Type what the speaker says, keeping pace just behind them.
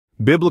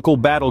Biblical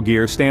battle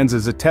gear stands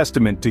as a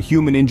testament to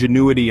human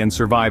ingenuity and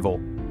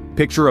survival.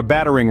 Picture a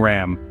battering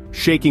ram,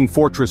 shaking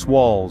fortress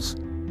walls.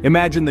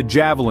 Imagine the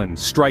javelin,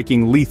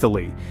 striking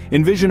lethally.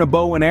 Envision a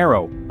bow and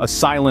arrow, a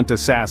silent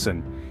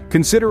assassin.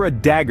 Consider a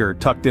dagger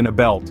tucked in a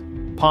belt.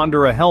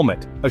 Ponder a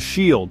helmet, a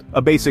shield,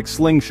 a basic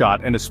slingshot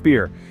and a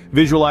spear.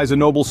 Visualize a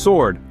noble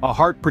sword, a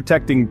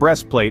heart-protecting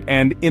breastplate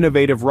and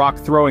innovative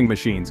rock-throwing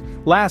machines.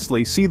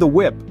 Lastly, see the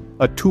whip,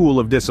 a tool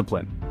of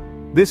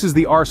discipline. This is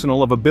the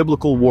arsenal of a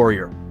biblical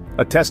warrior,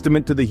 a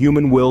testament to the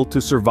human will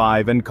to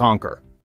survive and conquer.